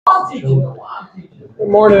Good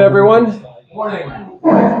morning, everyone. Morning.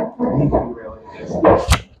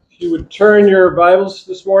 If you would turn your Bibles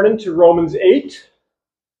this morning to Romans 8.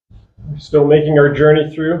 We're still making our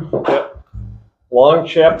journey through that long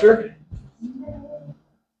chapter.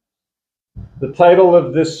 The title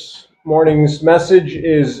of this morning's message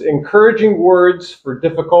is Encouraging Words for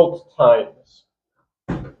Difficult Times.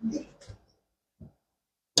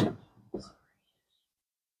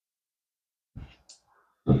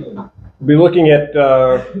 We'll be looking at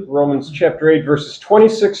Romans chapter 8, verses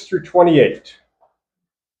 26 through 28.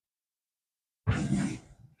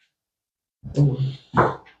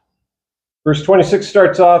 Verse 26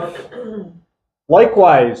 starts off,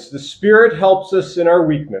 "Likewise, the Spirit helps us in our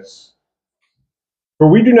weakness. For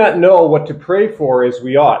we do not know what to pray for as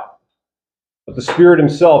we ought, but the Spirit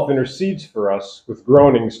himself intercedes for us with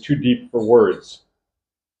groanings too deep for words.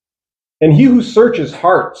 And he who searches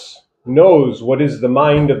hearts knows what is the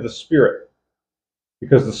mind of the Spirit,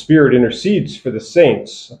 because the Spirit intercedes for the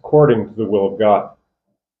saints according to the will of God.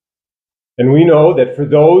 And we know that for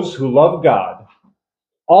those who love God,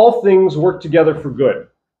 all things work together for good,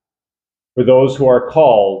 for those who are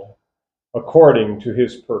called according to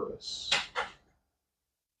his purpose."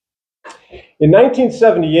 In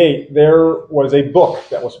 1978, there was a book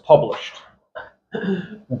that was published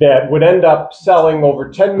that would end up selling over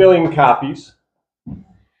 10 million copies,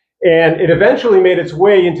 and it eventually made its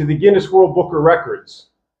way into the Guinness World Book of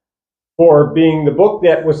Records for being the book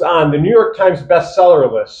that was on the New York Times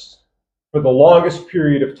bestseller list for the longest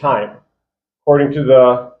period of time. According to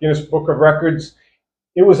the Guinness Book of Records,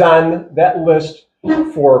 it was on that list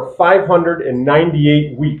for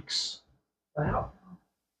 598 weeks. Wow.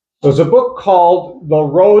 It was a book called The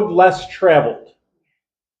Road Less Traveled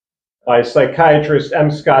by psychiatrist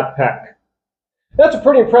M. Scott Peck. That's a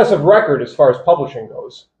pretty impressive record as far as publishing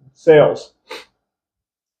goes, sales.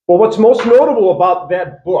 Well, what's most notable about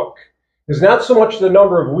that book is not so much the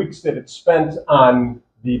number of weeks that it spent on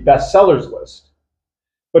the bestsellers list,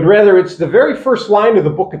 but rather it's the very first line of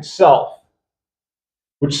the book itself,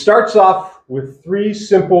 which starts off with three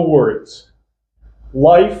simple words: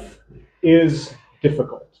 life is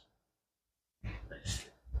difficult.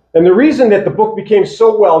 And the reason that the book became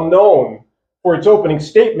so well known for its opening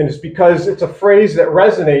statement is because it's a phrase that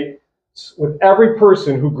resonates with every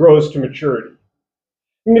person who grows to maturity.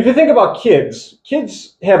 I mean, if you think about kids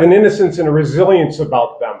have an innocence and a resilience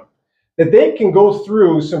about them that they can go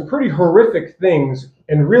through some pretty horrific things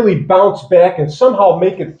and really bounce back and somehow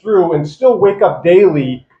make it through and still wake up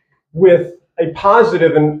daily with a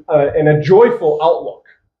positive and a joyful outlook.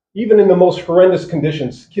 Even in the most horrendous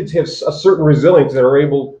conditions, kids have a certain resilience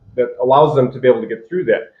that allows them to be able to get through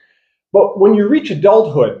that. But when you reach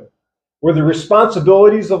adulthood, where the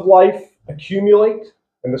responsibilities of life accumulate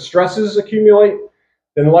and the stresses accumulate,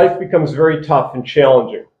 then life becomes very tough and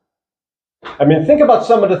challenging. I mean, think about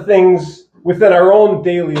some of the things within our own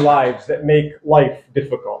daily lives that make life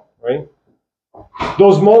difficult, right?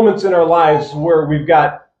 Those moments in our lives where we've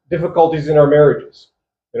got difficulties in our marriages,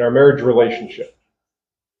 in our marriage relationship.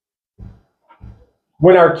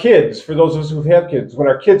 When our kids, for those of us who have kids, when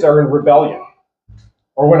our kids are in rebellion,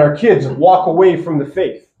 or when our kids walk away from the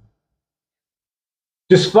faith.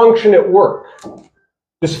 Dysfunction at work,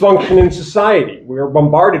 dysfunction in society. We are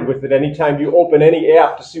bombarded with it anytime you open any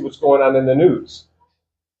app to see what's going on in the news.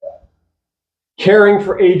 Caring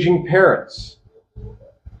for aging parents,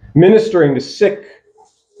 ministering to sick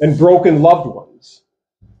and broken loved ones.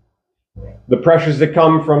 The pressures that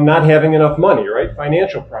come from not having enough money, right?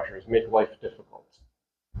 Financial pressures make life difficult.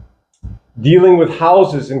 Dealing with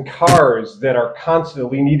houses and cars that are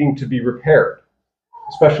constantly needing to be repaired,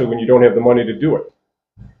 especially when you don't have the money to do it.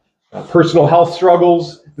 Personal health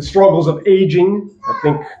struggles, the struggles of aging. I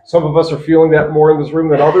think some of us are feeling that more in this room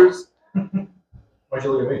than others. Why'd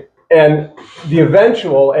you look at me? And the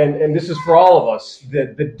eventual, and this is for all of us,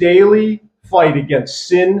 the daily fight against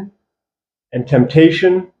sin and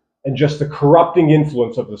temptation and just the corrupting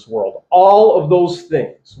influence of this world. All of those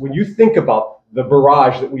things, when you think about the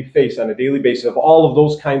barrage that we face on a daily basis of all of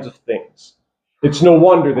those kinds of things, it's no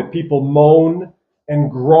wonder that people moan and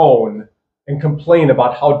groan and complain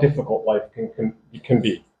about how difficult life can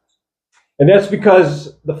be. And that's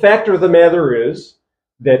because the fact of the matter is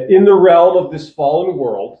that in the realm of this fallen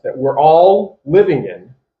world that we're all living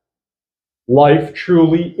in, life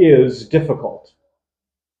truly is difficult.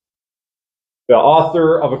 The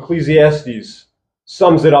author of Ecclesiastes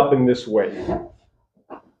sums it up in this way: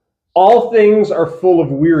 all things are full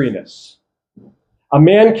of weariness. A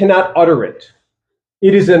man cannot utter it.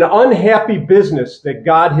 It is an unhappy business that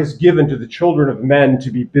God has given to the children of men to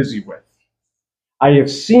be busy with. I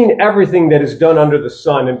have seen everything that is done under the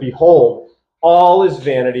sun, and behold, all is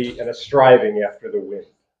vanity and a striving after the wind.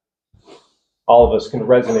 All of us can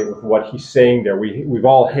resonate with what he's saying there. We've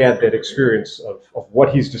all had that experience of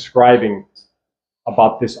what he's describing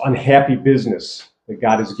about this unhappy business that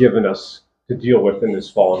God has given us to deal with in this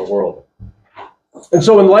fallen world. And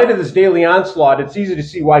so in light of this daily onslaught, it's easy to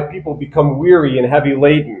see why people become weary and heavy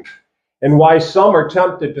laden, and why some are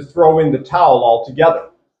tempted to throw in the towel altogether,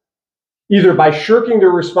 either by shirking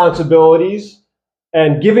their responsibilities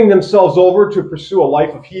and giving themselves over to pursue a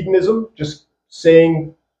life of hedonism, just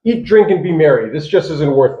saying, eat, drink, and be merry. This just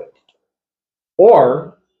isn't worth it.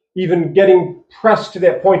 Or even getting pressed to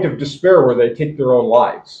that point of despair where they take their own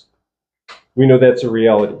lives. We know that's a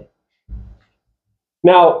reality.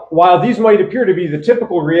 Now, while these might appear to be the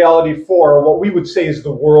typical reality for what we would say is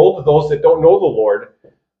the world, those that don't know the Lord,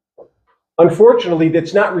 unfortunately,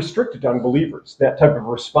 that's not restricted to unbelievers, that type of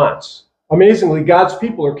response. Amazingly, God's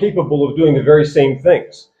people are capable of doing the very same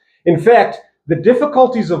things. In fact, the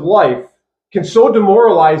difficulties of life can so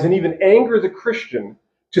demoralize and even anger the Christian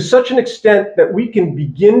to such an extent that we can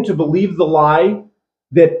begin to believe the lie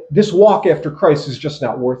that this walk after Christ is just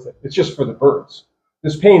not worth it. It's just for the birds.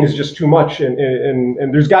 This pain is just too much, and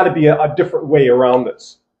there's got to be a different way around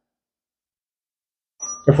this.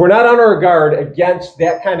 If we're not on our guard against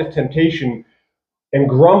that kind of temptation and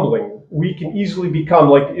grumbling, we can easily become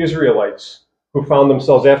like the Israelites who found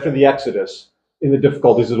themselves after the Exodus in the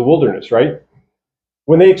difficulties of the wilderness, right?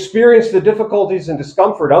 When they experienced the difficulties and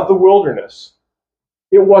discomfort of the wilderness,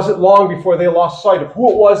 it wasn't long before they lost sight of who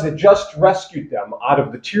it was that just rescued them out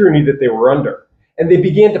of the tyranny that they were under. And they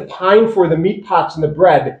began to pine for the meat pots and the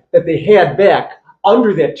bread that they had back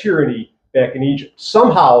under that tyranny back in Egypt.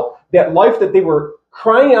 Somehow, that life that they were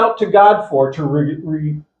crying out to God for to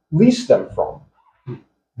release them from,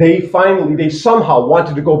 they somehow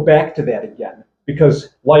wanted to go back to that again,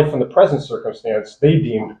 because life in the present circumstance they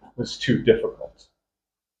deemed was too difficult.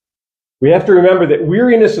 We have to remember that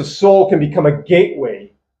weariness of soul can become a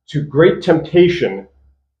gateway to the great temptation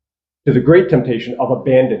of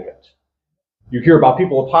abandonment. You hear about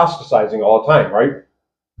people apostatizing all the time, right?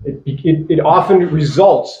 It often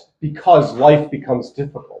results because life becomes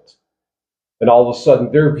difficult. And all of a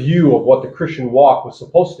sudden, their view of what the Christian walk was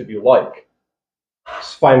supposed to be like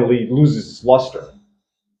finally loses its luster.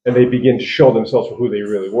 And they begin to show themselves for who they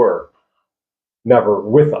really were. Never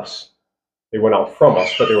with us. They went out from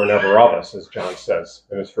us, but they were never of us, as John says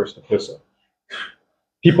in his first epistle.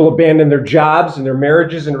 People abandon their jobs and their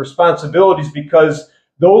marriages and responsibilities because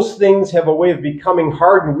those things have a way of becoming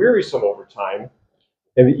hard and wearisome over time.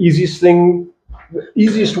 And the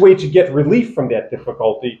easiest way to get relief from that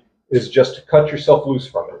difficulty is just to cut yourself loose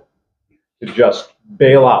from it, to just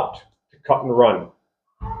bail out, to cut and run.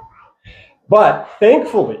 But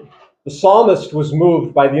thankfully, the psalmist was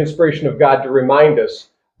moved by the inspiration of God to remind us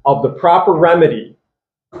of the proper remedy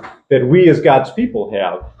that we as God's people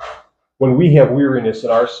have when we have weariness in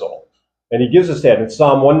our soul. And he gives us that in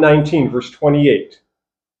Psalm 119, verse 28.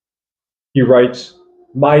 He writes,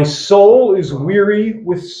 "My soul is weary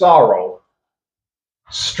with sorrow.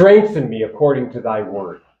 Strengthen me according to thy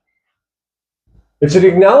word." It's an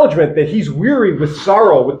acknowledgement that he's weary with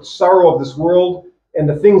the sorrow of this world and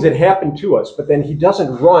the things that happen to us. But then he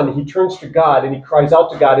doesn't run. He turns to God and he cries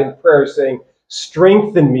out to God in prayer saying,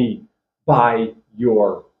 "Strengthen me by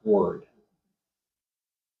your word."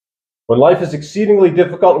 When life is exceedingly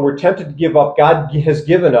difficult and we're tempted to give up, God has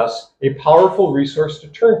given us a powerful resource to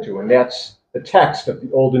turn to, and that's the text of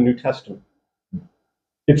the Old and New Testament.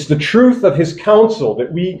 It's the truth of his counsel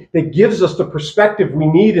that gives us the perspective we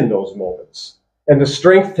need in those moments, and the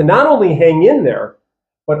strength to not only hang in there,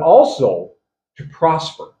 but also to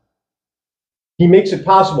prosper. He makes it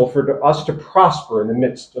possible for us to prosper in the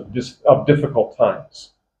midst of difficult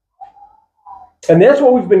times. And that's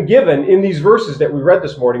what we've been given in these verses that we read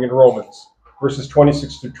this morning in Romans, verses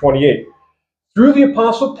 26 through 28. Through the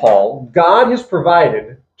Apostle Paul, God has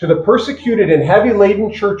provided to the persecuted and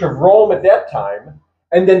heavy-laden church of Rome at that time,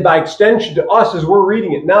 and then by extension to us as we're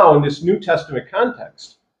reading it now in this New Testament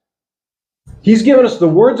context. He's given us the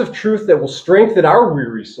words of truth that will strengthen our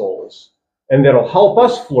weary souls and that'll help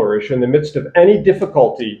us flourish in the midst of any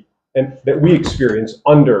difficulty that we experience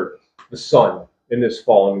under the sun in this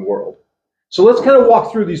fallen world. So let's kind of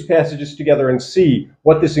walk through these passages together and see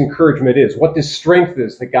what this encouragement is, what this strength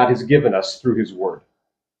is that God has given us through his word.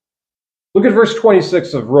 Look at verse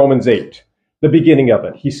 26 of Romans 8, the beginning of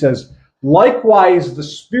it. He says, "Likewise the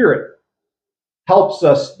Spirit helps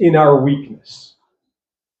us in our weakness."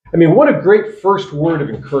 I mean, what a great first word of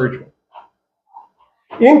encouragement.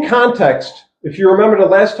 In context, if you remember the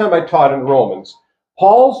last time I taught in Romans,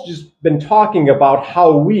 Paul's just been talking about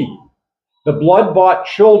how we, the blood-bought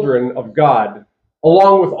children of God,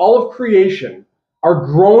 along with all of creation, are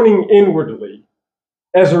groaning inwardly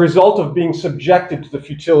as a result of being subjected to the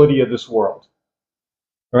futility of this world.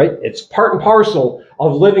 Right? It's part and parcel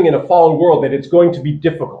of living in a fallen world that it's going to be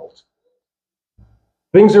difficult.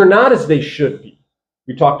 Things are not as they should be.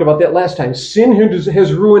 We talked about that last time. Sin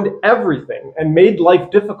has ruined everything and made life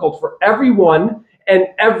difficult for everyone and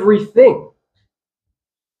everything.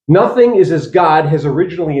 Nothing is as God has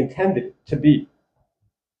originally intended it to be.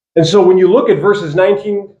 And so when you look at verses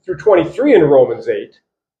 19 through 23 in Romans 8,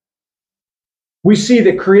 we see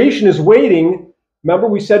that creation is waiting. Remember,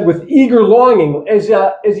 we said with eager longing, as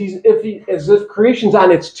if creation's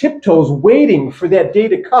on its tiptoes, waiting for that day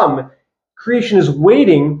to come. Creation is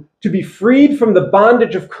waiting to be freed from the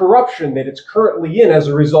bondage of corruption that it's currently in as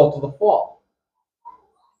a result of the fall.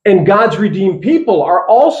 And God's redeemed people are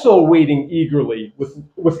also waiting eagerly,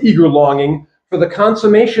 with eager longing, for the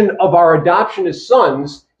consummation of our adoption as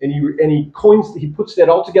sons. And he puts that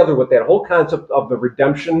all together with that whole concept of the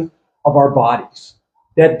redemption of our bodies.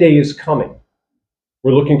 That day is coming.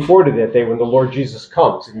 We're looking forward to that day when the Lord Jesus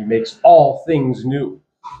comes and he makes all things new.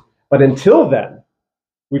 But until then,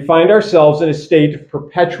 we find ourselves in a state of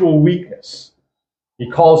perpetual weakness. He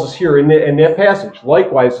calls us here in that passage.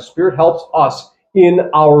 Likewise, the Spirit helps us in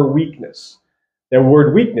our weakness. That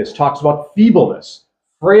word weakness talks about feebleness,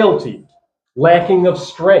 frailty, lacking of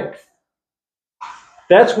strength.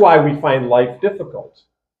 That's why we find life difficult.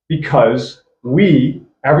 Because we,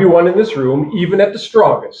 everyone in this room, even at the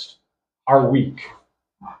strongest, are weak.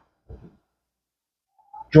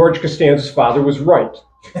 George Costanza's father was right.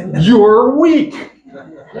 You're weak.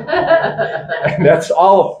 And that's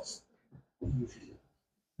all of us.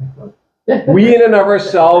 We in and of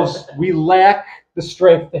ourselves, we lack the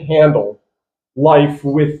strength to handle life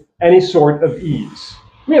with any sort of ease.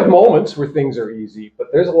 We have moments where things are easy, but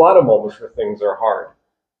there's a lot of moments where things are hard.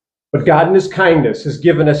 But God in his kindness has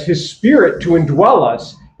given us his Spirit to indwell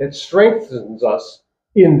us that strengthens us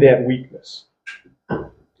in that weakness.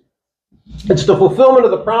 It's the fulfillment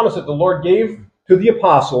of the promise that the Lord gave to the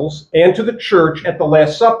apostles and to the church at the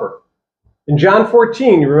Last Supper. In John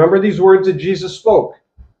 14, you remember these words that Jesus spoke.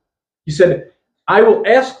 He said, I will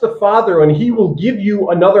ask the Father, and he will give you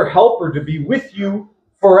another helper to be with you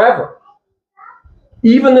forever.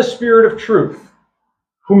 Even the Spirit of truth,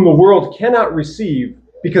 whom the world cannot receive,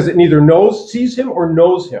 because it neither sees him or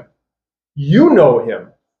knows him. You know him,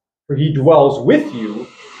 for he dwells with you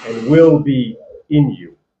and will be in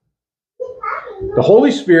you. The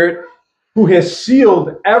Holy Spirit, who has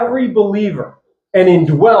sealed every believer and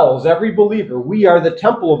indwells every believer. We are the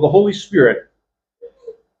temple of the Holy Spirit.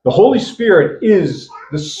 The Holy Spirit is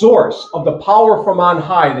the source of the power from on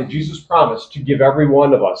high that Jesus promised to give every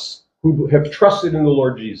one of us who have trusted in the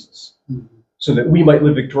Lord Jesus, so that we might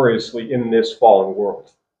live victoriously in this fallen world.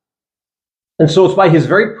 And so it's by his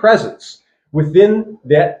very presence within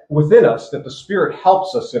us that the Spirit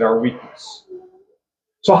helps us in our weakness.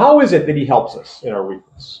 So how is it that he helps us in our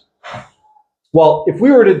weakness? Well, if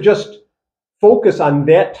we were to just focus on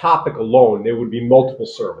that topic alone, there would be multiple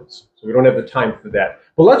sermons. So we don't have the time for that.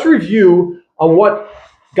 But let's review on what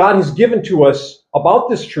God has given to us about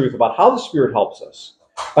this truth, about how the Spirit helps us,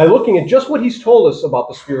 by looking at just what he's told us about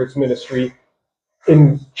the Spirit's ministry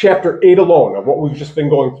in chapter 8 alone, of what we've just been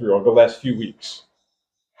going through over the last few weeks.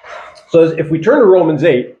 So if we turn to Romans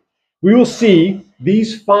 8, we will see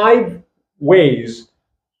these 5 ways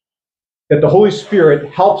that the Holy Spirit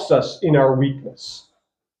helps us in our weakness.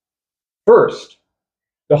 First,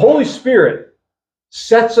 the Holy Spirit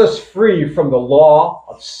sets us free from the law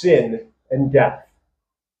of sin and death.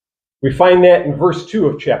 We find that in verse 2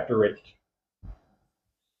 of chapter 8.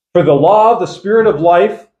 For the law of the Spirit of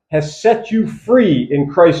life has set you free in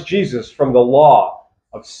Christ Jesus from the law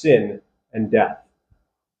of sin and death.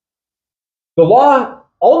 The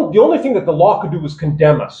only thing that the law could do was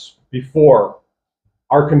condemn us before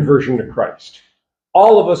our conversion to Christ.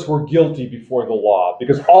 All of us were guilty before the law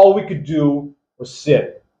because all we could do was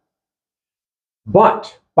sin.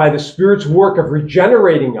 But by the Spirit's work of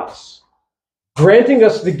regenerating us, granting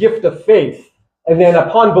us the gift of faith, and then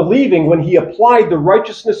upon believing, when he applied the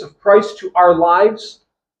righteousness of Christ to our lives,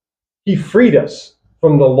 he freed us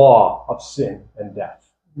from the law of sin and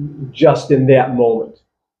death. Just in that moment.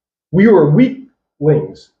 We were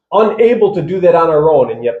weaklings, unable to do that on our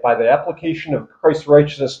own, and yet by the application of Christ's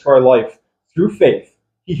righteousness to our life through faith,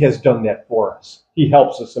 he has done that for us. He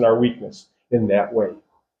helps us in our weakness in that way.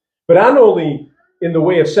 But not only in the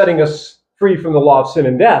way of setting us free from the law of sin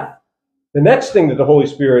and death, the next thing that the Holy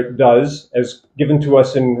Spirit does, as given to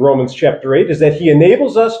us in Romans chapter 8, is that he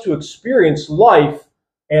enables us to experience life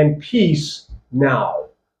and peace now.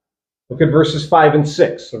 Look at verses 5 and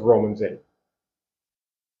 6 of Romans 8.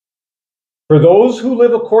 For those who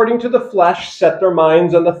live according to the flesh set their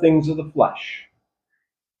minds on the things of the flesh.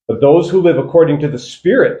 But those who live according to the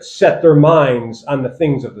Spirit set their minds on the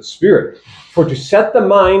things of the Spirit. For to set the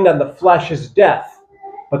mind on the flesh is death,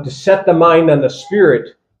 but to set the mind on the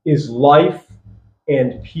Spirit is life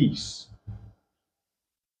and peace.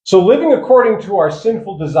 So living according to our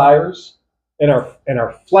sinful desires and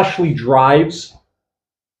our fleshly drives,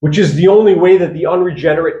 which is the only way that the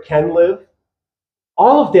unregenerate can live,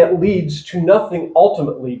 all of that leads to nothing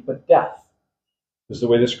ultimately but death, is the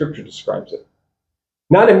way the Scripture describes it.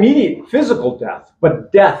 Not immediate physical death,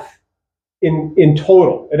 but death in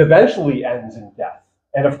total. It eventually ends in death.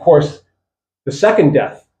 And of course, the second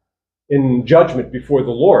death in judgment before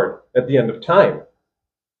the Lord at the end of time.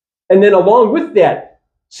 And then along with that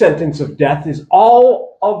sentence of death is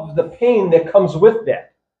all of the pain that comes with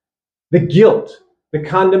that. The guilt, the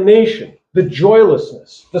condemnation, the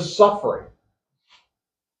joylessness, the suffering.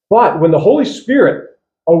 But when the Holy Spirit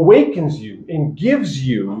awakens you and gives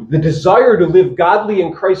you the desire to live godly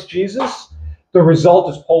in Christ Jesus, the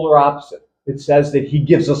result is polar opposite. It says that he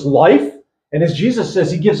gives us life, and as Jesus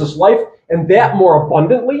says, he gives us life, and that more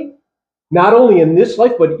abundantly, not only in this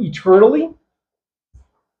life, but eternally.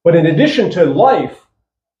 But in addition to life,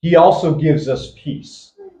 he also gives us peace.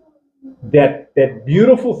 That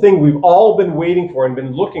beautiful thing we've all been waiting for and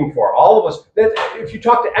been looking for. All of us, if you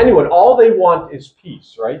talk to anyone, all they want is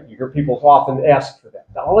peace, right? You hear people often ask for that.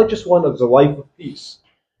 All I just want is a life of peace.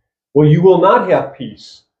 Well, you will not have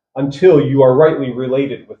peace until you are rightly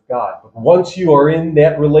related with God. But once you are in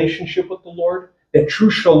that relationship with the Lord, that true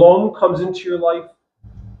shalom comes into your life,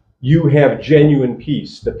 you have genuine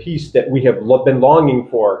peace, the peace that we have been longing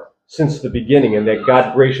for since the beginning and that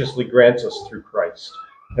God graciously grants us through Christ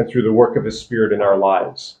and through the work of his Spirit in our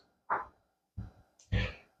lives.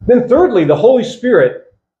 Then thirdly, the Holy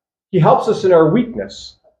Spirit, he helps us in our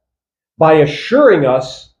weakness by assuring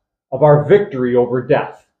us of our victory over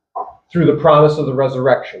death through the promise of the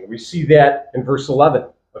resurrection. We see that in verse 11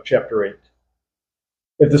 of chapter 8.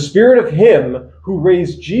 If the Spirit of him who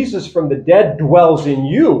raised Jesus from the dead dwells in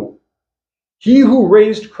you, he who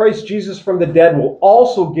raised Christ Jesus from the dead will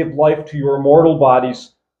also give life to your mortal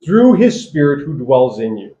bodies through his Spirit who dwells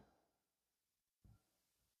in you.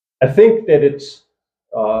 I think that it's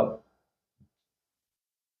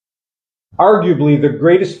arguably the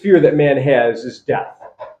greatest fear that man has is death.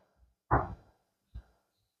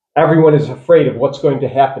 Everyone is afraid of what's going to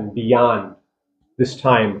happen beyond this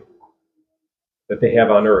time that they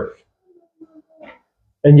have on earth.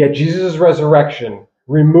 And yet Jesus' resurrection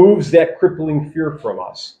removes that crippling fear from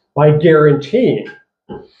us by guaranteeing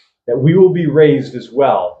that we will be raised as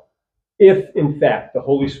well if, in fact, the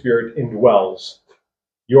Holy Spirit indwells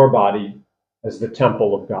your body as the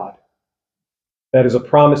temple of God. That is a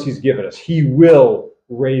promise he's given us. He will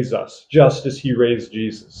raise us just as he raised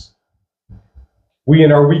Jesus. We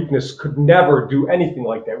in our weakness could never do anything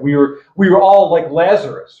like that. We were all like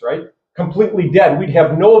Lazarus, right? Completely dead. We'd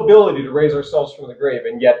have no ability to raise ourselves from the grave.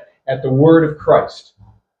 And yet, at the word of Christ,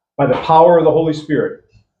 by the power of the Holy Spirit,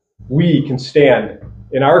 we can stand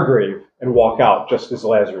in our grave and walk out just as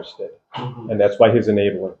Lazarus did. And that's by his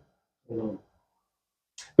enabling.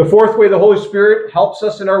 The fourth way the Holy Spirit helps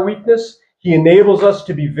us in our weakness, he enables us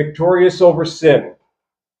to be victorious over sin.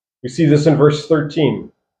 We see this in verse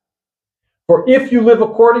 13. For if you live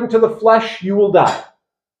according to the flesh, you will die.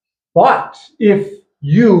 But if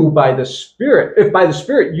by the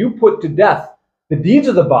Spirit you put to death the deeds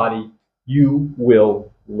of the body, you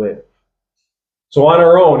will live. So on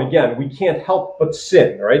our own, again, we can't help but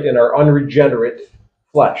sin, right? In our unregenerate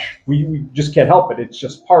flesh. We just can't help it. It's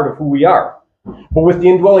just part of who we are. But with the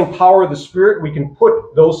indwelling power of the Spirit, we can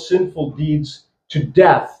put those sinful deeds to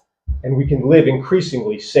death, and we can live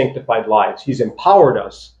increasingly sanctified lives. He's empowered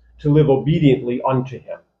us to live obediently unto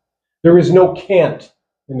him. There is no can't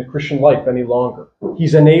in the Christian life any longer.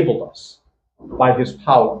 He's enabled us by his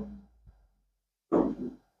power.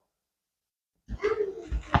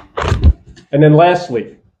 And then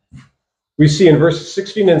lastly, we see in verses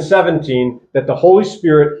 16 and 17 that the Holy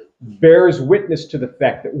Spirit bears witness to the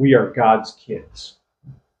fact that we are God's kids.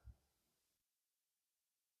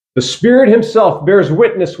 The Spirit himself bears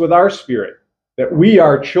witness with our spirit that we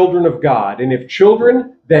are children of God. And if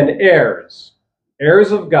children, then heirs.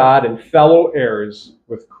 Heirs of God and fellow heirs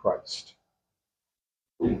with Christ.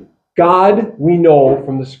 God, we know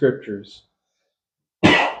from the Scriptures,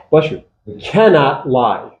 bless you, cannot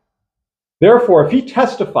lie. Therefore, if he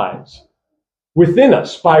testifies within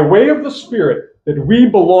us by way of the Spirit that we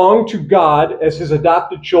belong to God as his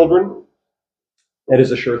adopted children, That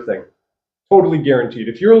is a sure thing. Totally guaranteed.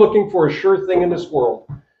 If you're looking for a sure thing in this world,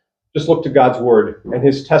 just look to God's word and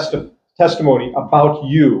his testimony about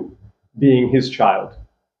you being his child.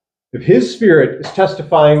 If his spirit is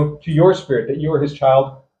testifying to your spirit that you are his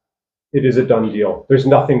child, it is a done deal. There's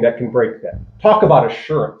nothing that can break that. Talk about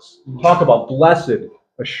assurance. Talk about blessed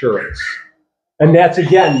assurance. And that's,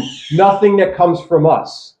 again, nothing that comes from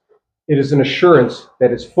us. It is an assurance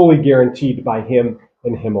that is fully guaranteed by him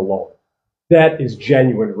and him alone. That is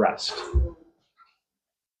genuine rest.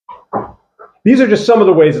 These are just some of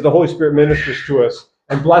the ways that the Holy Spirit ministers to us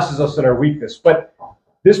and blesses us in our weakness. But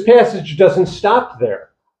this passage doesn't stop there.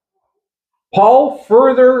 Paul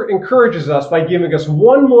further encourages us by giving us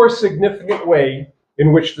one more significant way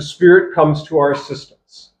in which the Spirit comes to our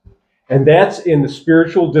assistance. And that's in the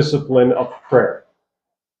spiritual discipline of prayer.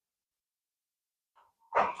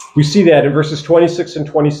 We see that in verses 26 and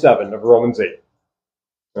 27 of Romans 8.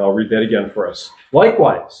 And I'll read that again for us.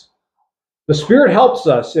 Likewise, the Spirit helps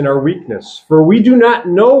us in our weakness, for we do not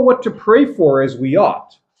know what to pray for as we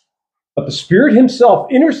ought. But the Spirit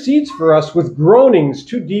himself intercedes for us with groanings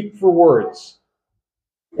too deep for words.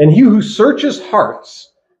 And he who searches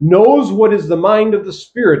hearts knows what is the mind of the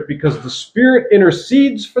Spirit, because the Spirit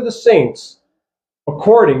intercedes for the saints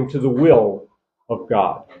according to the will of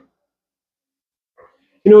God.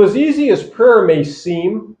 You know, as easy as prayer may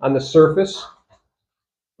seem on the surface,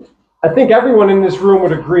 I think everyone in this room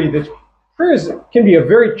would agree that prayer can be a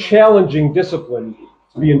very challenging discipline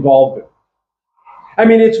to be involved in. I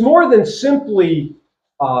mean, it's more than simply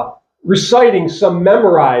reciting some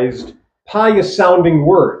memorized, pious-sounding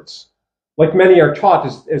words, like many are taught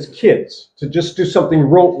as kids, to just do something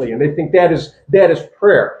rotely, and they think that is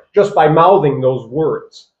prayer, just by mouthing those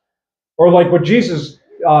words. Or like what Jesus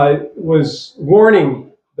was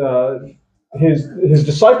warning his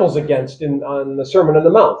disciples against on the Sermon on the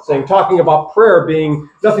Mount, talking about prayer being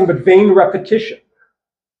nothing but vain repetition.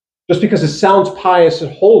 Just because it sounds pious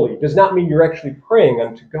and holy does not mean you're actually praying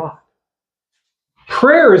unto God.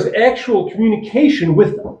 Prayer is actual communication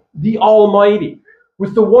with the Almighty,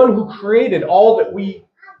 with the one who created all that we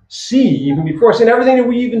see even before us, and everything that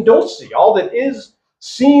we even don't see, all that is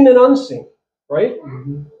seen and unseen, right?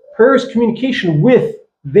 Mm-hmm. Prayer is communication with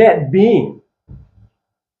that being.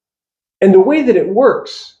 And the way that it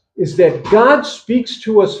works is that God speaks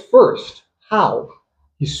to us first. How?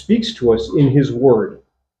 He speaks to us in his word.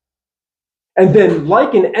 And then,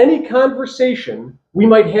 like in any conversation we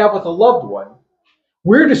might have with a loved one,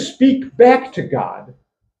 we're to speak back to God.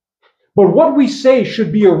 But what we say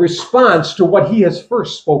should be a response to what he has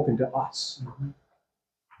first spoken to us. Mm-hmm.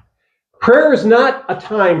 Prayer is not a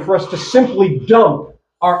time for us to simply dump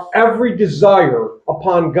our every desire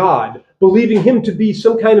upon God, believing him to be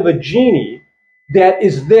some kind of a genie that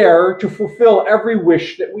is there to fulfill every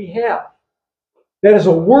wish that we have. That is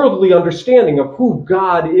a worldly understanding of who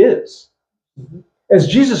God is. As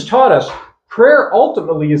Jesus taught us, prayer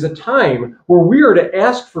ultimately is a time where we are to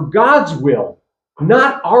ask for God's will,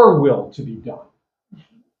 not our will to be done.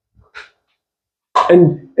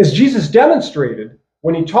 And as Jesus demonstrated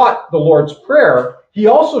when he taught the Lord's Prayer, he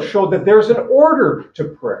also showed that there's an order to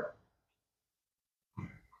prayer.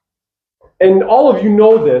 And all of you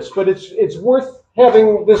know this, but it's worth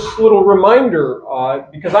having this little reminder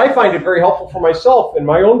because I find it very helpful for myself in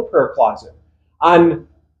my own prayer closet on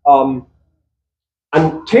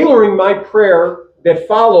tailoring my prayer that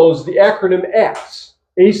follows the acronym ACTS,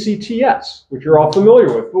 A-C-T-S, which you're all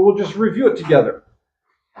familiar with, but we'll just review it together.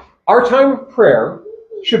 Our time of prayer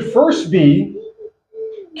should first be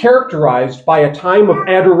characterized by a time of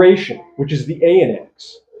adoration, which is the A in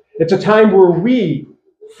ACTS. It's a time where we,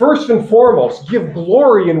 first and foremost, give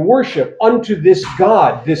glory and worship unto this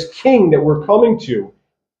God, this King that we're coming to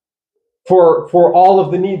for all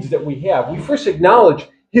of the needs that we have. We first acknowledge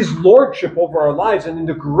his lordship over our lives and in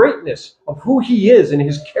the greatness of who he is and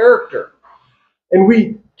his character. And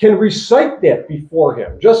we can recite that before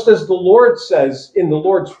him, just as the Lord says in the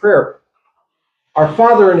Lord's Prayer, "Our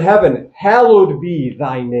Father in heaven, hallowed be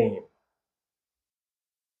thy name."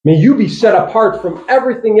 May you be set apart from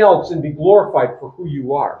everything else and be glorified for who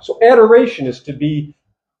you are. So adoration is to be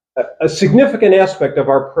a significant aspect of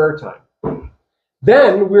our prayer time.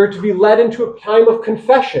 Then we're to be led into a time of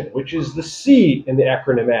confession, which is the C in the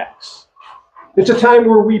acronym ACTS. It's a time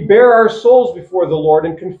where we bare our souls before the Lord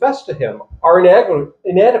and confess to him our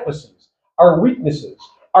inadequacies, our weaknesses,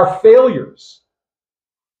 our failures.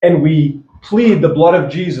 And we plead the blood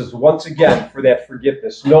of Jesus once again for that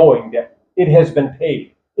forgiveness, knowing that it has been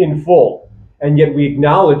paid in full. And yet we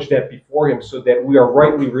acknowledge that before him so that we are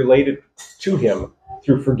rightly related to him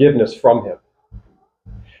through forgiveness from him.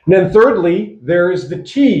 And then thirdly, there is the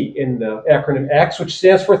T in the acronym ACTS, which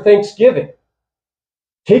stands for thanksgiving.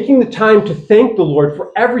 Taking the time to thank the Lord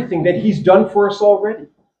for everything that he's done for us already.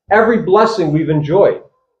 Every blessing we've enjoyed.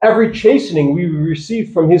 Every chastening we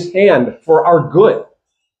received from his hand for our good.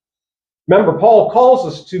 Remember, Paul calls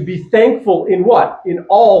us to be thankful in what? In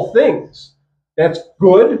all things. That's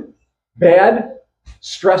good, bad,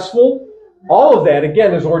 stressful. All of that,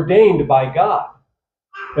 again, is ordained by God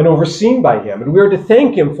and overseen by him. And we are to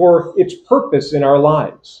thank him for its purpose in our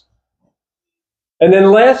lives. And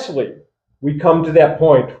then lastly, we come to that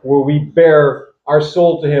point where we bear our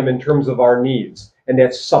soul to him in terms of our needs. And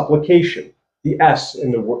that's supplication, the S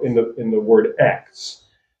in the word acts,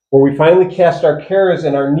 where we finally cast our cares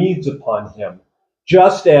and our needs upon him,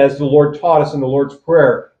 just as the Lord taught us in the Lord's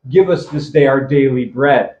Prayer, give us this day our daily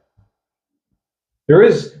bread.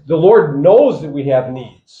 The Lord knows that we have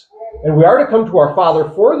needs, and we are to come to our Father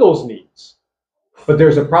for those needs. But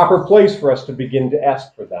there's a proper place for us to begin to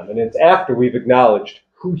ask for them, and it's after we've acknowledged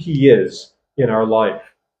who he is in our life.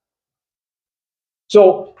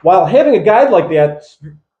 So while having a guide like that,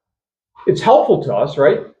 it's helpful to us,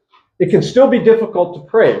 right? It can still be difficult to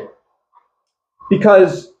pray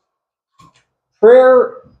because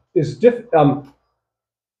prayer is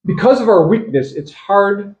because of our weakness, it's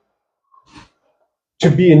hard to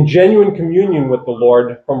be in genuine communion with the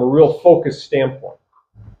Lord from a real focused standpoint.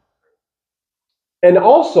 And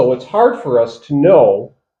also, it's hard for us to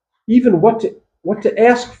know even what to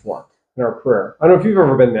ask for in our prayer. I don't know if you've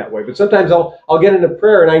ever been that way, but sometimes I'll get into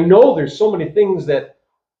prayer and I know there's so many things that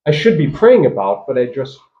I should be praying about, but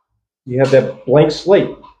you have that blank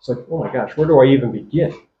slate. It's like, oh my gosh, where do I even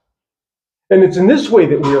begin? And it's in this way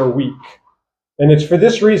that we are weak. And it's for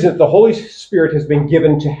this reason that the Holy Spirit has been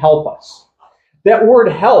given to help us. That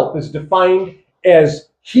word help is defined as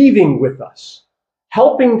heaving with us,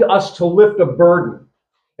 helping us to lift a burden.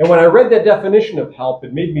 And when I read that definition of help,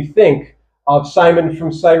 it made me think of Simon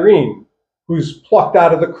from Cyrene, who's plucked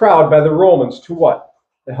out of the crowd by the Romans to what?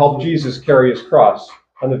 To help Jesus carry his cross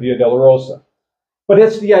on the Via Dolorosa. But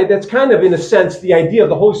that's kind of, in a sense, the idea of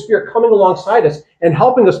the Holy Spirit coming alongside us and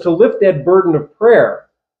helping us to lift that burden of prayer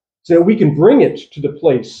so that we can bring it to the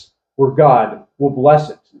place where God will bless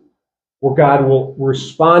it, where God will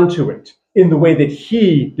respond to it in the way that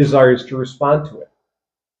he desires to respond to it.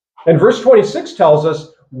 And verse 26 tells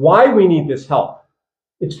us why we need this help.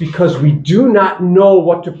 It's because we do not know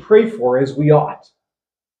what to pray for as we ought.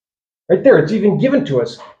 Right there, it's even given to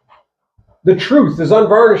us. The truth is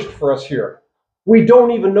unvarnished for us here. We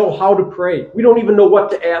don't even know how to pray. We don't even know what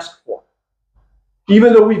to ask for.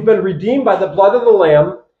 Even though we've been redeemed by the blood of the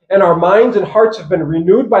Lamb and our minds and hearts have been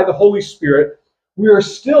renewed by the Holy Spirit, we are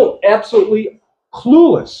still absolutely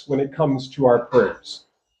clueless when it comes to our prayers.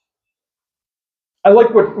 I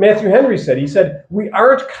like what Matthew Henry said. He said, we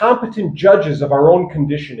aren't competent judges of our own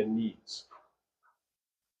condition and needs.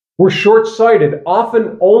 We're short-sighted,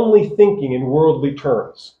 often only thinking in worldly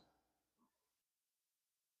terms.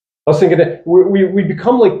 I was thinking that we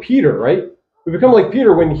become like Peter, right? We become like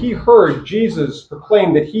Peter when he heard Jesus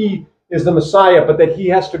proclaim that he is the Messiah, but that he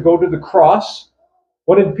has to go to the cross.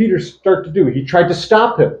 What did Peter start to do? He tried to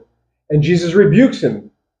stop him. And Jesus rebukes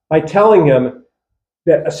him by telling him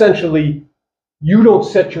that essentially, you don't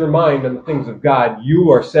set your mind on the things of God.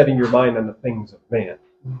 You are setting your mind on the things of man.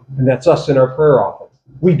 And that's us in our prayer often.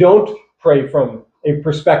 We don't pray from a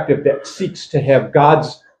perspective that seeks to have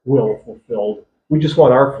God's will fulfilled. We just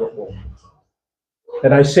want our will.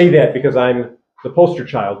 And I say that because I'm the poster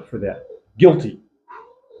child for that. Guilty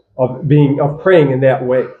of praying in that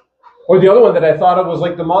way. Or the other one that I thought of was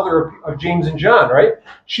like the mother of James and John, right?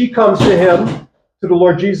 She comes to him, to the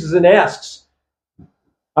Lord Jesus, and asks,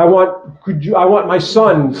 I want my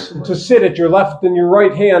sons to sit at your left and your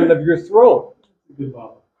right hand of your throne.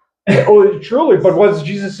 Oh, truly, but what does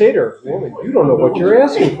Jesus say to her? Woman, you don't know what you're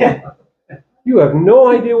asking for. You have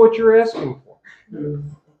no idea what you're asking for.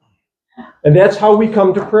 And that's how we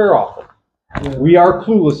come to prayer often. We are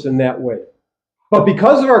clueless in that way. But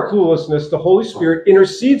because of our cluelessness, the Holy Spirit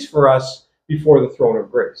intercedes for us before the throne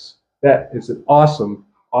of grace. That is an awesome,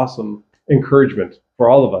 awesome encouragement for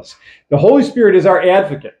all of us. The Holy Spirit is our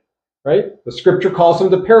advocate, right? The scripture calls him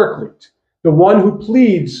the paraclete, the one who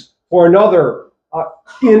pleads for another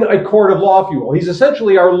in a court of law, if you will. He's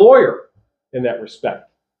essentially our lawyer in that respect.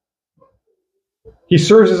 He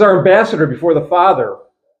serves as our ambassador before the Father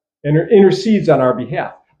and intercedes on our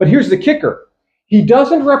behalf. But here's the kicker. He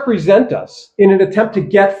doesn't represent us in an attempt to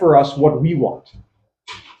get for us what we want.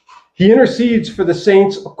 He intercedes for the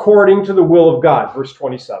saints according to the will of God, verse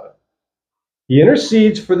 27. He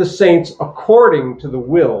intercedes for the saints according to the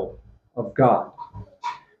will of God.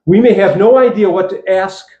 We may have no idea what to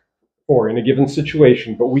ask for in a given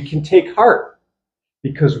situation, but we can take heart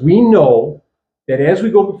because we know that as we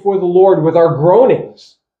go before the Lord with our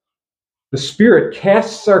groanings, the Spirit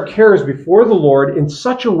casts our cares before the Lord in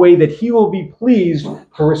such a way that He will be pleased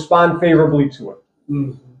to respond favorably to it.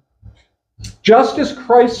 Mm-hmm. Just as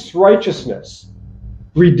Christ's righteousness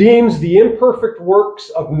redeems the imperfect works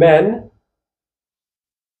of men,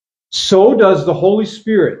 so does the Holy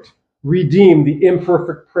Spirit redeem the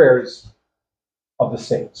imperfect prayers of the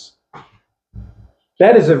saints.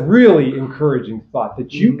 That is a really encouraging thought,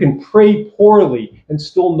 that you can pray poorly and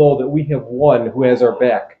still know that we have one who has our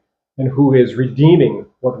back and who is redeeming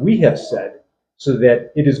what we have said, so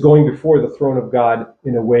that it is going before the throne of God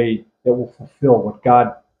in a way that will fulfill what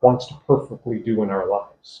God wants to perfectly do in our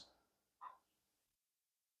lives.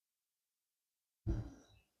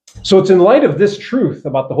 So it's in light of this truth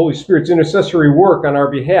about the Holy Spirit's intercessory work on our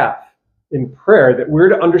behalf in prayer that we're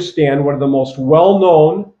to understand one of the most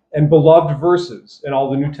well-known and beloved verses in all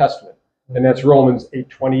the New Testament, and that's Romans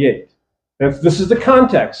 8:28. This is the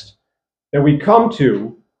context that we come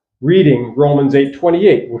to reading Romans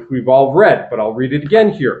 8:28, which we've all read, but I'll read it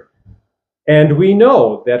again here. And we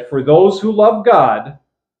know that for those who love God,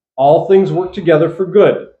 all things work together for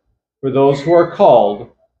good, for those who are called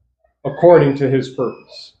according to His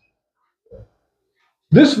purpose.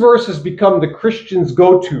 This verse has become the Christian's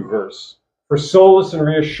go-to verse for solace and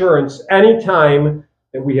reassurance anytime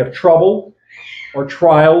that we have trouble or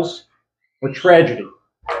trials or tragedy.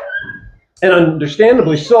 And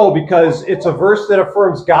understandably so, because it's a verse that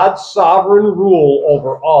affirms God's sovereign rule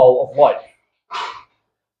over all of life.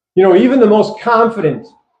 You know, even the most confident,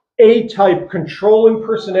 A-type, controlling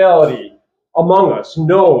personality among us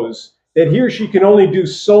knows that he or she can only do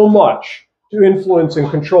so much to influence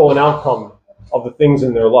and control an outcome of the things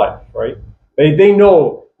in their life, right? They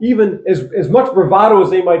know, even as much bravado as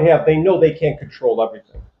they might have, they know they can't control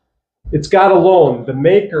everything. It's God alone, the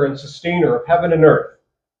maker and sustainer of heaven and earth,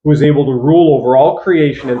 who is able to rule over all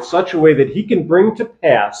creation in such a way that He can bring to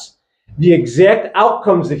pass the exact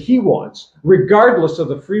outcomes that He wants, regardless of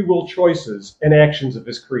the free will choices and actions of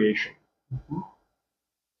His creation.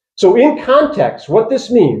 So in context, what this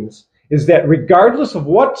means is that regardless of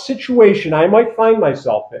what situation I might find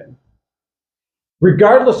myself in,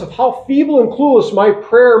 regardless of how feeble and clueless my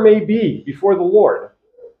prayer may be before the Lord,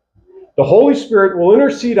 the Holy Spirit will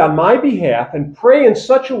intercede on my behalf and pray in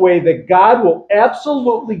such a way that God will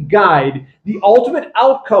absolutely guide the ultimate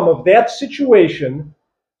outcome of that situation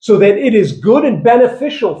so that it is good and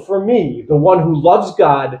beneficial for me, the one who loves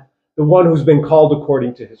God, the one who's been called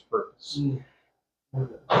according to His purpose.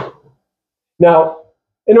 Now,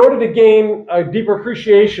 in order to gain a deeper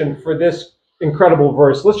appreciation for this incredible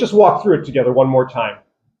verse, let's just walk through it together one more time.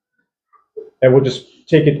 And we'll just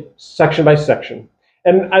take it section by section.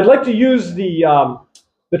 And I'd like to use the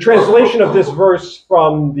translation of this verse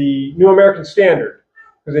from the New American Standard,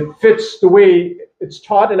 because it fits the way it's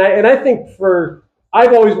taught. And I think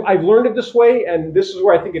I've learned it this way, and this is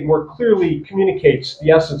where I think it more clearly communicates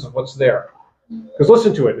the essence of what's there. Because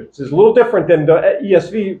listen to it. It's a little different than the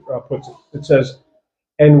ESV puts it. It says,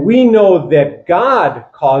 "And we know that God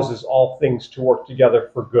causes all things to work together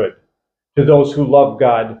for good, to those who love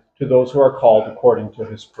God, to those who are called according to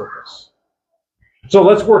His purpose." So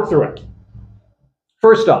let's work through it.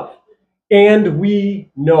 First off, and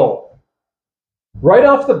we know. Right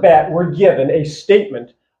off the bat, we're given a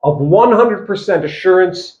statement of 100%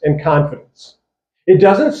 assurance and confidence. It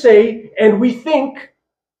doesn't say, and we think.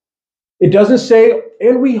 It doesn't say,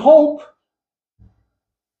 and we hope.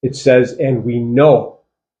 It says, and we know.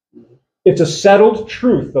 It's a settled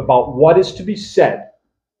truth about what is to be said.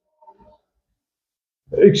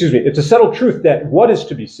 It's a settled truth that what is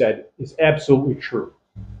to be said is absolutely true.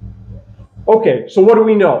 Okay, so what do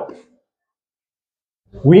we know?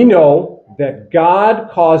 We know that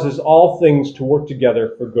God causes all things to work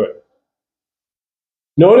together for good.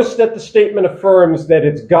 Notice that the statement affirms that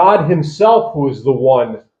it's God Himself who is the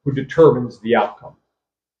one who determines the outcome.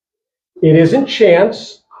 It isn't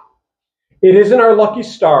chance. It isn't our lucky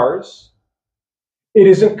stars. It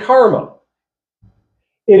isn't karma.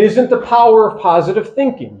 It isn't the power of positive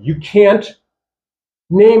thinking. You can't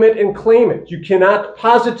name it and claim it. You cannot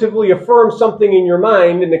positively affirm something in your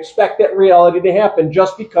mind and expect that reality to happen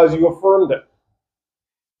just because you affirmed it.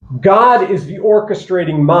 God is the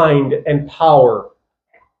orchestrating mind and power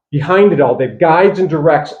behind it all that guides and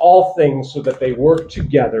directs all things so that they work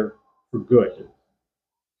together for good.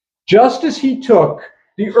 Just as He took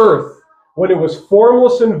the earth when it was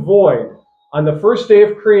formless and void on the first day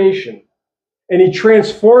of creation, and He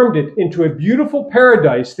transformed it into a beautiful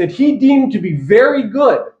paradise that He deemed to be very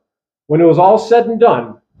good when it was all said and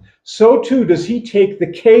done, so too does he take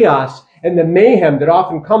the chaos and the mayhem that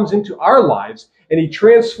often comes into our lives, and he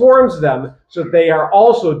transforms them so that they are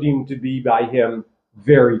also deemed to be by him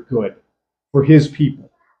very good for his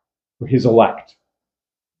people, for his elect.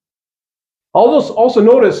 Also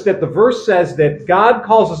notice that the verse says that God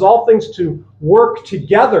causes all things to work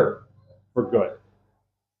together for good.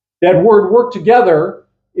 That word work together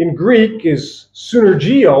in Greek is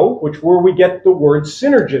synergio, which where we get the word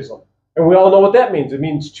synergism. And we all know what that means. It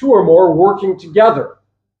means two or more working together.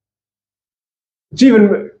 It's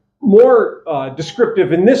even more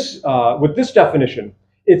descriptive in this with this definition.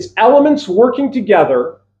 It's elements working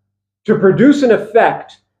together to produce an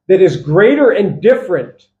effect that is greater and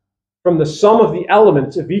different from the sum of the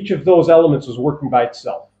elements if each of those elements was working by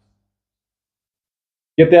itself.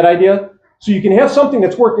 Get that idea? So you can have something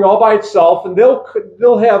that's working all by itself, and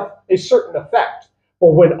they'll have a certain effect.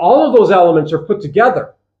 But when all of those elements are put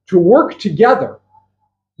together to work together,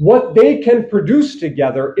 what they can produce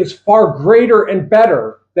together is far greater and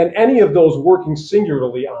better than any of those working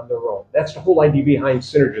singularly on their own. That's the whole idea behind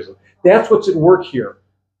synergism. That's what's at work here,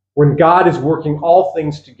 when God is working all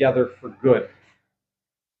things together for good.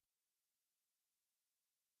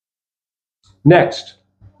 Next,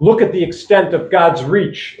 look at the extent of God's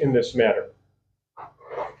reach in this matter.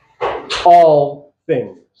 All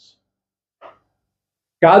things.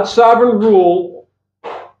 God's sovereign rule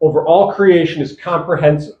over all creation is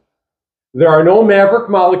comprehensive. There are no maverick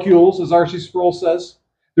molecules, as R.C. Sproul says.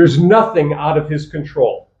 There's nothing out of his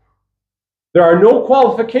control. There are no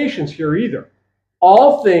qualifications here either.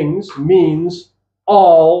 All things means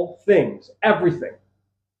all things, everything.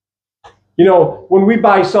 You know, when we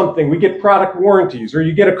buy something, we get product warranties, or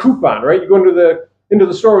you get a coupon, right? You go into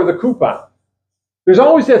the store with a coupon. There's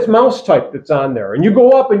always that mouse type that's on there. And you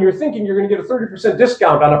go up and you're thinking you're going to get a 30%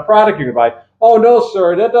 discount on a product you're going to buy. Oh, no,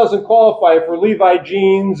 sir, that doesn't qualify for Levi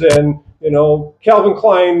jeans and, Calvin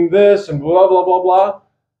Klein this and blah, blah, blah, blah.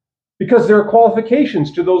 Because there are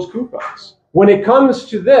qualifications to those coupons. When it comes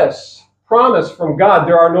to this promise from God,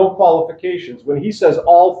 there are no qualifications. When he says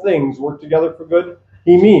all things work together for good,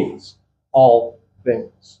 he means all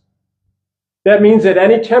things. That means that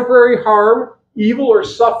any temporary harm, evil, or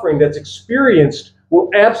suffering that's experienced will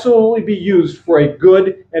absolutely be used for a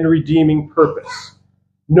good and redeeming purpose.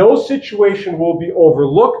 No situation will be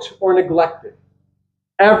overlooked or neglected.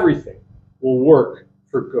 Everything will work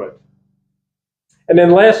for good. And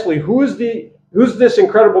then lastly, who's this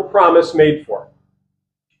incredible promise made for?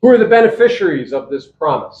 Who are the beneficiaries of this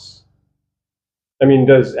promise? I mean,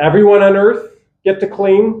 does everyone on earth get to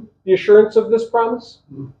claim the assurance of this promise?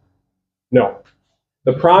 No.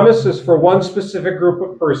 The promise is for one specific group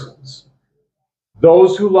of persons.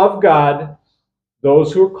 Those who love God,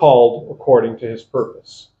 those who are called according to his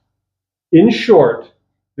purpose. In short,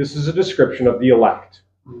 this is a description of the elect.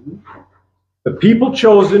 The people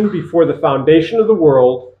chosen before the foundation of the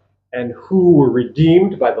world and who were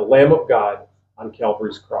redeemed by the Lamb of God on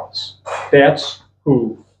Calvary's cross. That's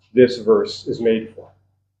who this verse is made for.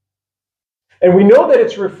 And we know that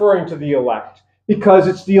it's referring to the elect because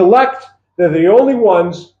it's the elect that are the only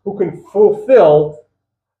ones who can fulfill,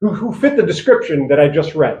 who fit the description that I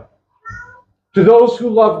just read. To those who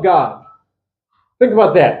love God. Think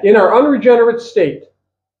about that. In our unregenerate state,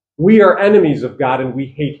 we are enemies of God and we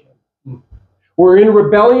hate him. We're in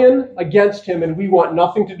rebellion against him and we want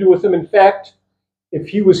nothing to do with him. In fact, if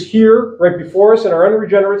he was here right before us in our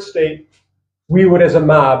unregenerate state, we would as a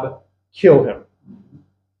mob kill him.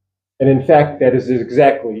 And in fact, that is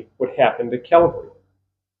exactly what happened at Calvary.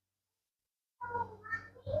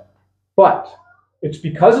 But it's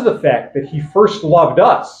because of the fact that he first loved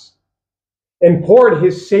us and poured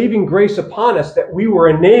his saving grace upon us that we were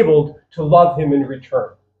enabled to love him in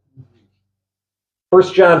return.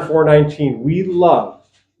 1 John 4:19, we love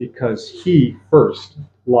because he first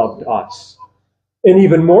loved us. And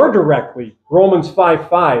even more directly, Romans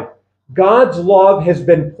 5:5, God's love has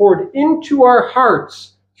been poured into our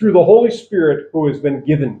hearts through the Holy Spirit who has been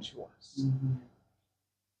given to us.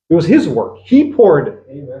 It was his work. He poured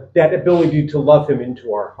that ability to love him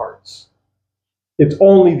into our hearts. It's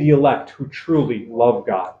only the elect who truly love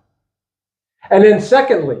God. And then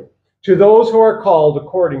secondly, to those who are called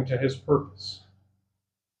according to his purpose.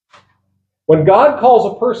 When God calls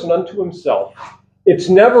a person unto himself, it's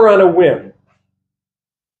never on a whim.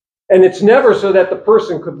 And it's never so that the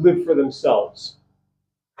person could live for themselves.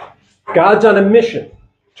 God's on a mission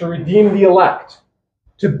to redeem the elect,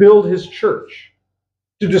 to build his church,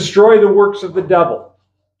 to destroy the works of the devil,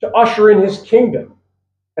 to usher in his kingdom,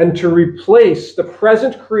 and to replace the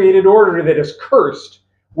present created order that is cursed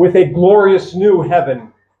with a glorious new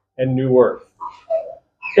heaven and new earth.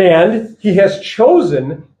 And he has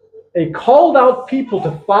chosen a called out people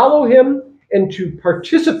to follow him and to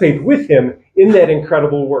participate with him in that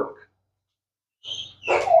incredible work.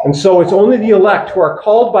 And so it's only the elect who are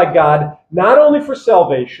called by God not only for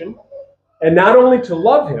salvation and not only to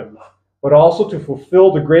love him, but also to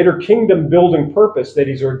fulfill the greater kingdom building purpose that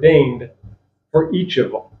he's ordained for each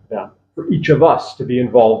of them, for each of us to be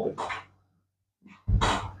involved in.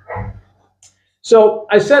 So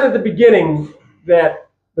I said at the beginning that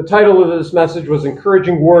the title of this message was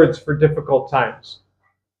Encouraging Words for Difficult Times.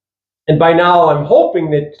 And by now I'm hoping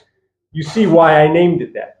that you see why I named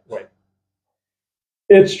it that way.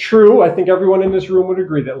 It's true, I think everyone in this room would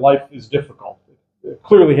agree that life is difficult. It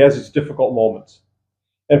clearly has its difficult moments.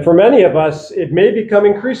 And for many of us, it may become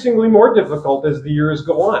increasingly more difficult as the years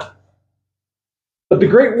go on. But the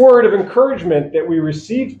great word of encouragement that we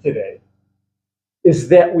received today is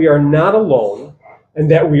that we are not alone and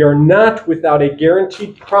that we are not without a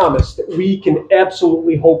guaranteed promise that we can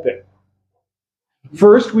absolutely hope in.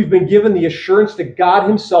 First, we've been given the assurance that God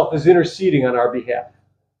himself is interceding on our behalf.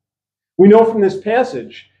 We know from this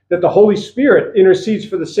passage that the Holy Spirit intercedes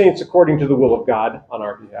for the saints according to the will of God on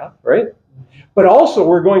our behalf, right? But also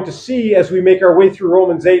we're going to see as we make our way through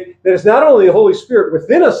Romans 8 that it's not only the Holy Spirit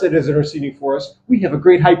within us that is interceding for us, we have a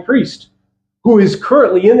great high priest who is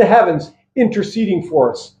currently in the heavens interceding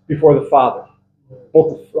for us before the Father.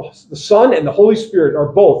 Both the Son and the Holy Spirit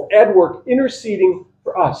are both at work interceding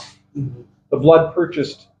for us, the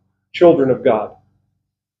blood-purchased children of God.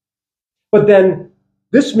 But then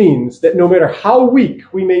this means that no matter how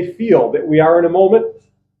weak we may feel that we are in a moment,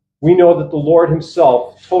 we know that the Lord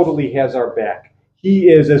himself totally has our back. He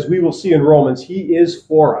is, as we will see in Romans, he is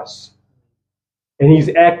for us. And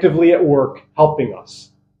he's actively at work helping us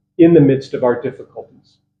in the midst of our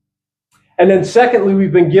difficulties. And then secondly,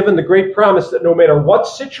 we've been given the great promise that no matter what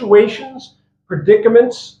situations,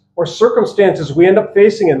 predicaments, or circumstances we end up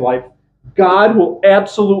facing in life, God will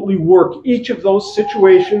absolutely work each of those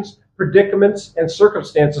situations, predicaments, and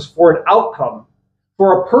circumstances for an outcome,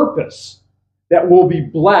 for a purpose that will be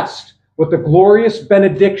blessed with the glorious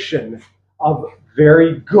benediction of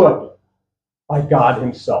very good by God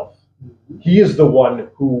himself. He is the one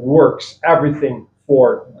who works everything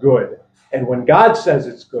for good. And when God says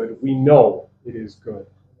it's good, we know it is good.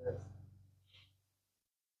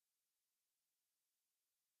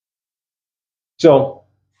 So,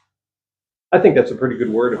 I think that's a pretty good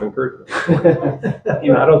word of encouragement.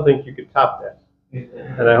 I don't think you could top that.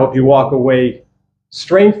 And I hope you walk away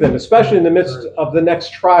strengthened, especially in the midst of the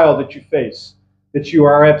next trial that you face, that you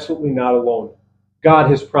are absolutely not alone. God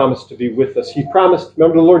has promised to be with us. He promised,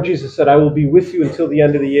 remember the Lord Jesus said, I will be with you until the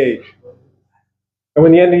end of the age. And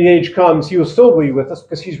when the end of the age comes, he will still be with us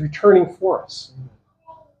because he's returning for us.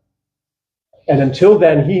 And until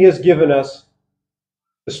then, he has given us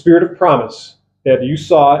the spirit of promise that you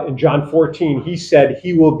saw in John 14. He said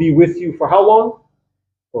he will be with you for how long?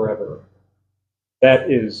 Forever. That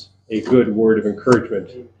is a good word of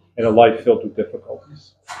encouragement in a life filled with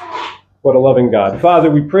difficulties. What a loving God. Father,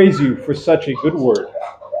 we praise you for such a good word.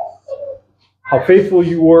 How faithful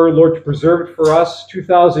you were, Lord, to preserve it for us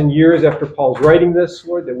 2,000 years after Paul's writing this,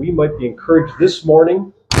 Lord, that we might be encouraged this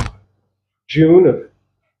morning, June of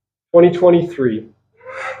 2023,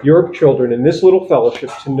 your children in this little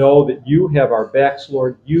fellowship, to know that you have our backs,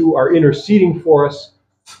 Lord. You are interceding for us,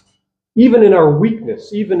 even in our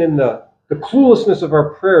weakness, even in the cluelessness of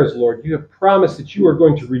our prayers, Lord. You have promised that you are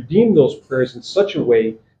going to redeem those prayers in such a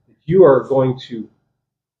way that you are going to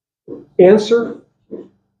answer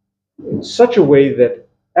in such a way that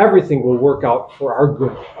everything will work out for our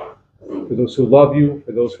good, for those who love you,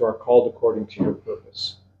 for those who are called according to your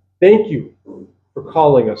purpose. Thank you for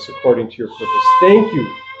calling us according to your purpose. Thank you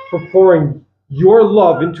for pouring your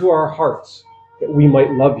love into our hearts that we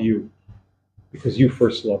might love you because you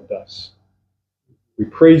first loved us. We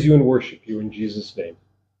praise you and worship you in Jesus' name.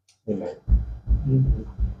 Amen.